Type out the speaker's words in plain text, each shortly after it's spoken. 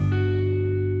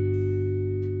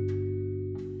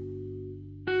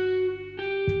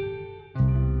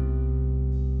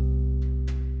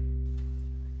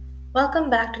Welcome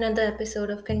back to another episode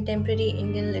of Contemporary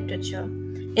Indian Literature.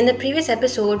 In the previous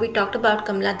episode, we talked about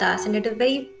Kamala Das and did a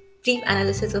very brief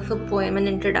analysis of her poem and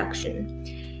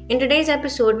introduction. In today's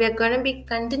episode, we are going to be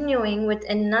continuing with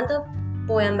another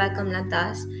poem by Kamala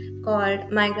Das called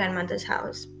My Grandmother's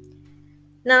House.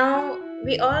 Now,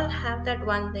 we all have that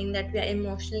one thing that we are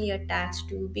emotionally attached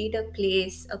to, be it a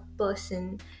place, a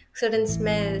person, certain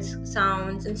smells,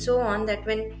 sounds, and so on, that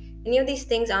when any of these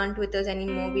things aren't with us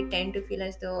anymore, we tend to feel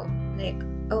as though, like,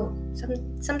 oh,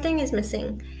 something is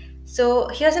missing. So,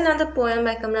 here's another poem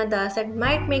by Kamala Das that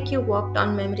might make you walk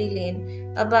down memory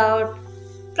lane about,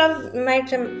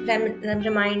 might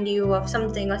remind you of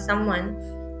something or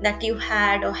someone that you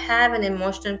had or have an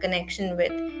emotional connection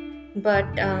with, but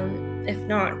if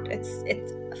not,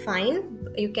 it's fine.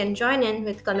 You can join in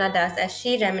with Kamala Das as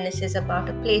she reminisces about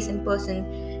a place and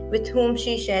person with whom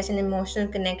she shares an emotional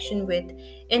connection with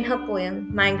in her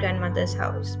poem My Grandmother's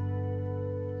House.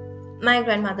 My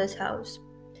grandmother's house.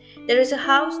 There is a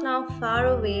house now far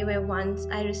away where once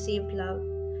I received love.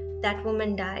 That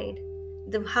woman died.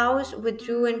 The house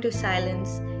withdrew into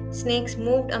silence. Snakes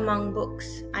moved among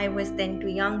books. I was then too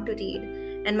young to read,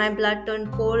 and my blood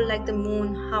turned cold like the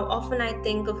moon. How often I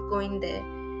think of going there,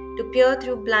 to peer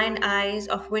through blind eyes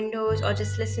of windows or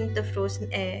just listen to the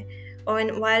frozen air, or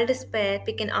in wild despair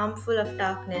pick an armful of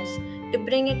darkness to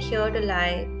bring it here to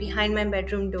lie behind my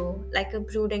bedroom door like a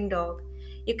brooding dog.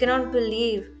 You cannot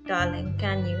believe, darling,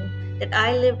 can you, that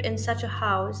I lived in such a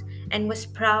house and was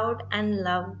proud and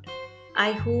loved?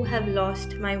 I who have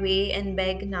lost my way and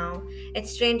beg now at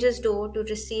strangers' door to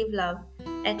receive love,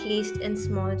 at least in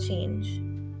small change.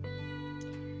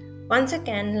 Once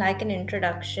again, like an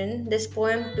introduction, this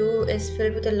poem too is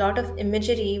filled with a lot of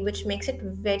imagery which makes it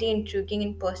very intriguing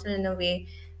and personal in a way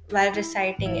while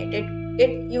reciting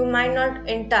it. You might not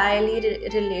entirely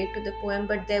relate to the poem,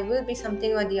 but there will be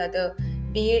something or the other,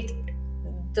 be it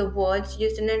the words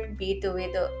used in it, be it the way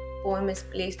the poem is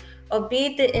placed, or be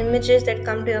it the images that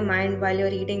come to your mind while you're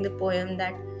reading the poem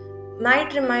that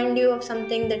might remind you of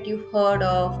something that you heard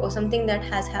of or something that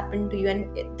has happened to you.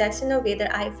 And that's in a way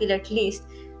that I feel at least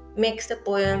makes the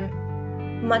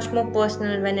poem much more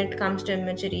personal when it comes to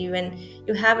imagery, when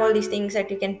you have all these things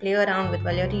that you can play around with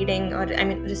while you're reading or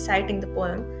reciting the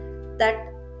poem.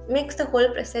 That makes the whole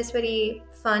process very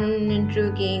fun,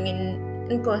 intriguing,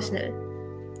 and personal.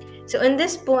 So, in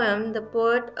this poem, the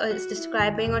poet is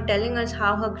describing or telling us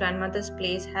how her grandmother's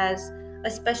place has a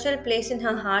special place in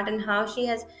her heart and how she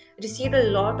has received a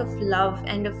lot of love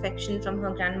and affection from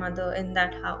her grandmother in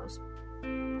that house.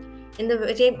 In the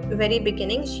very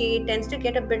beginning, she tends to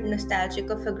get a bit nostalgic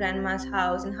of her grandma's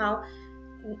house and how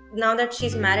now that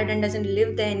she's married and doesn't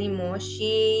live there anymore,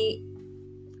 she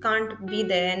can't be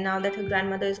there, and now that her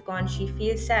grandmother is gone, she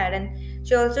feels sad. And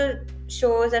she also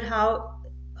shows that how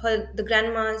the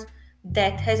grandma's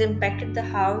death has impacted the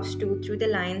house too, through the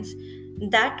lines,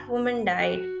 that woman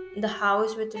died, the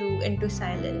house withdrew into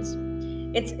silence.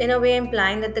 It's in a way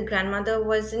implying that the grandmother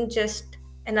wasn't just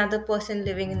another person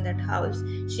living in that house.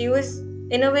 She was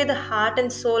in a way the heart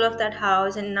and soul of that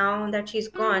house, and now that she's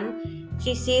gone,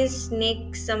 she sees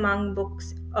snakes among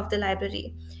books of the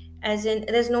library, as in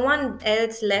there's no one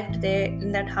else left there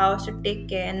in that house to take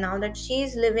care. And now that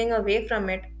she's living away from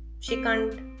it, she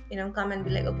can't come and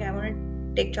be like, okay, I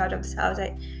want to take charge of this house.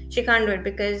 She can't do it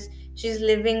because she's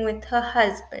living with her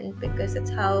husband, because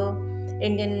it's how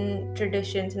Indian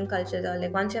traditions and cultures are.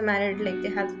 Like once you're married, like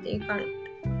you can't,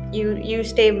 you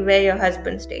stay where your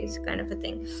husband stays, kind of a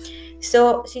thing.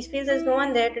 So she feels there's no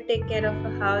one there to take care of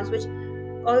her house, which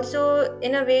also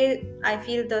in a way I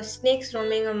feel the snakes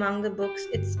roaming among the books,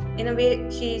 it's in a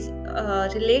way she's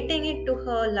relating it to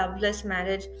her loveless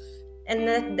marriage.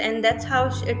 And that's how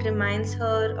it reminds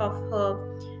her of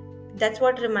her, that's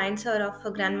what reminds her of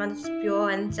her grandmother's pure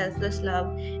and selfless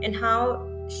love, and how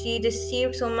she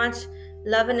received so much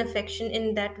love and affection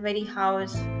in that very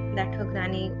house that her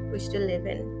granny used to live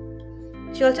in.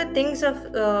 She also thinks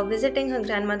of visiting her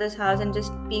grandmother's house and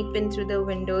just peep in through the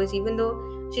windows, even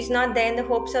though she's not there, in the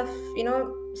hopes of,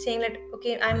 saying that,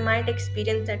 okay, I might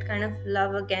experience that kind of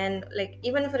love again, like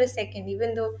even for a second,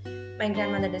 even though my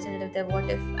grandmother doesn't live there. What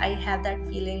if I have that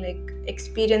feeling, like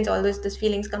experience all those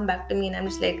feelings come back to me, and I'm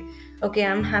just like, okay,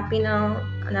 I'm happy now.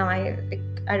 Now I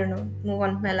don't know, move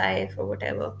on with my life or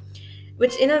whatever.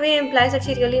 Which in a way implies that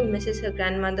she really misses her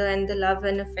grandmother and the love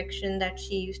and affection that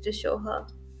she used to show her.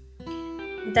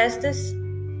 There's this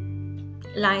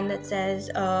line that says,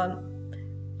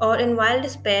 or in wild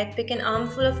despair, pick an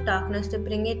armful of darkness to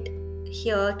bring it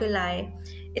here to lie.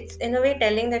 It's in a way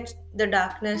telling that the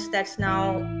darkness that's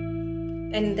now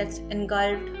and that's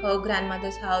engulfed her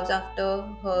grandmother's house after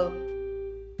her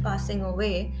passing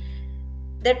away,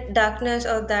 that darkness,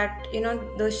 or that,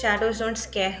 those shadows don't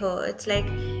scare her. It's like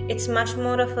it's much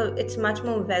more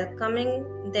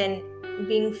welcoming than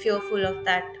being fearful of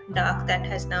that dark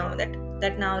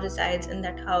that now resides in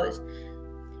that house.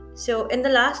 So, in the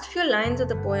last few lines of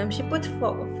the poem, she puts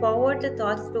forward the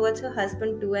thoughts towards her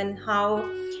husband too, and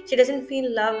how she doesn't feel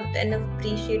loved and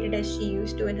appreciated as she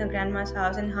used to in her grandma's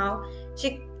house, and how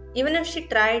she, even if she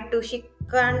tried to, she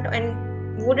can't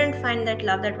and wouldn't find that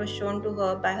love that was shown to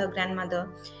her by her grandmother.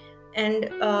 And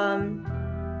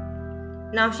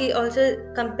now she also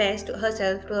compares to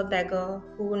herself to a beggar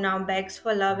who now begs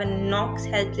for love and knocks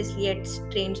helplessly at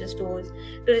strangers' doors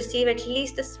to receive at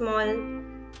least a small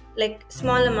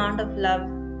amount of love,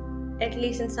 at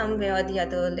least in some way or the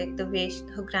other, like the way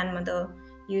her grandmother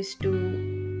used to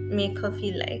make her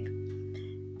feel like.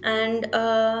 And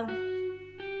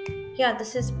yeah,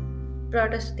 this has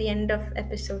brought us to the end of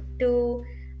episode 2.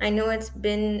 I know it's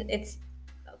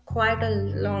quite a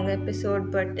long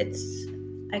episode, but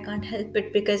I can't help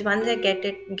it, because once I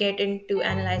get into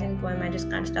analyzing poem, I just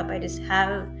can't stop. I just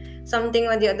have something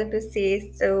or the other to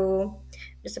say. So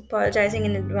just apologizing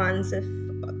in advance if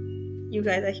you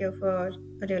guys are here for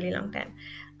a really long time.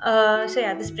 So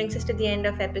yeah, this brings us to the end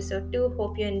of episode 2.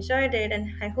 Hope you enjoyed it, and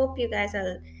I hope you guys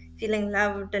are feeling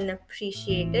loved and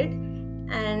appreciated.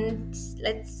 And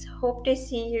let's hope to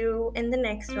see you in the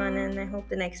next one. And I hope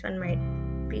the next one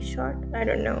might be short. I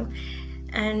don't know.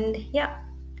 And yeah,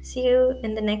 see you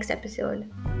in the next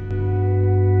episode.